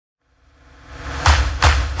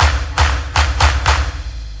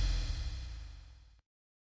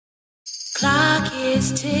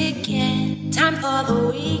is ticking, time for the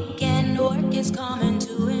weekend. Work is coming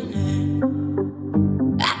to an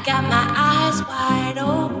end. I got my eyes wide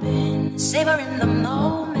open, savoring the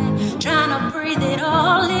moment, trying to breathe it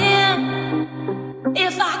all in.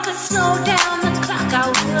 If I could slow down the clock, I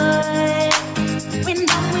would. When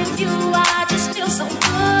I'm with you, I just feel so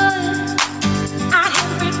good. I'd hit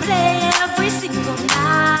replay every single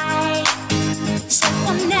night. So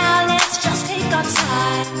for now, let's just take our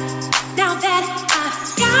time. Now that I've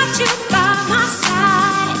got you by my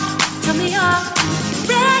side, tell me you're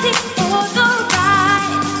ready for the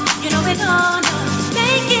ride. You know we're gonna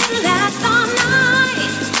make it last all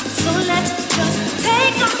night. So let's just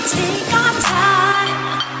take our time.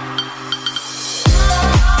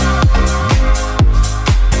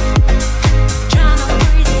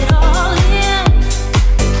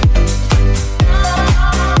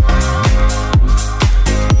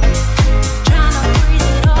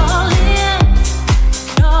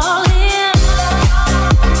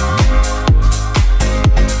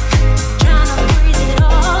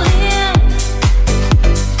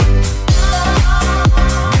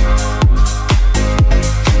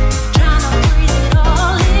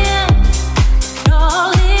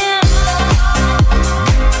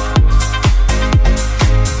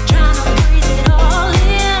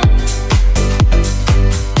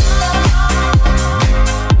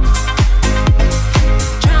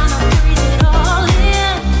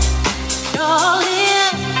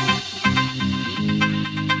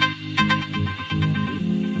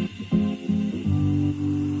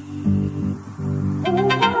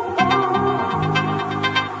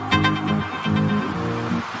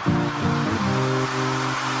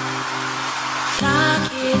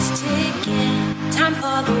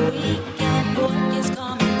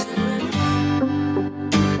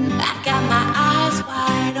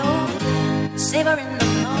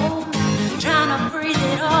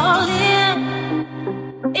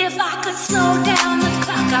 Slow down the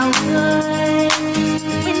clock, I would.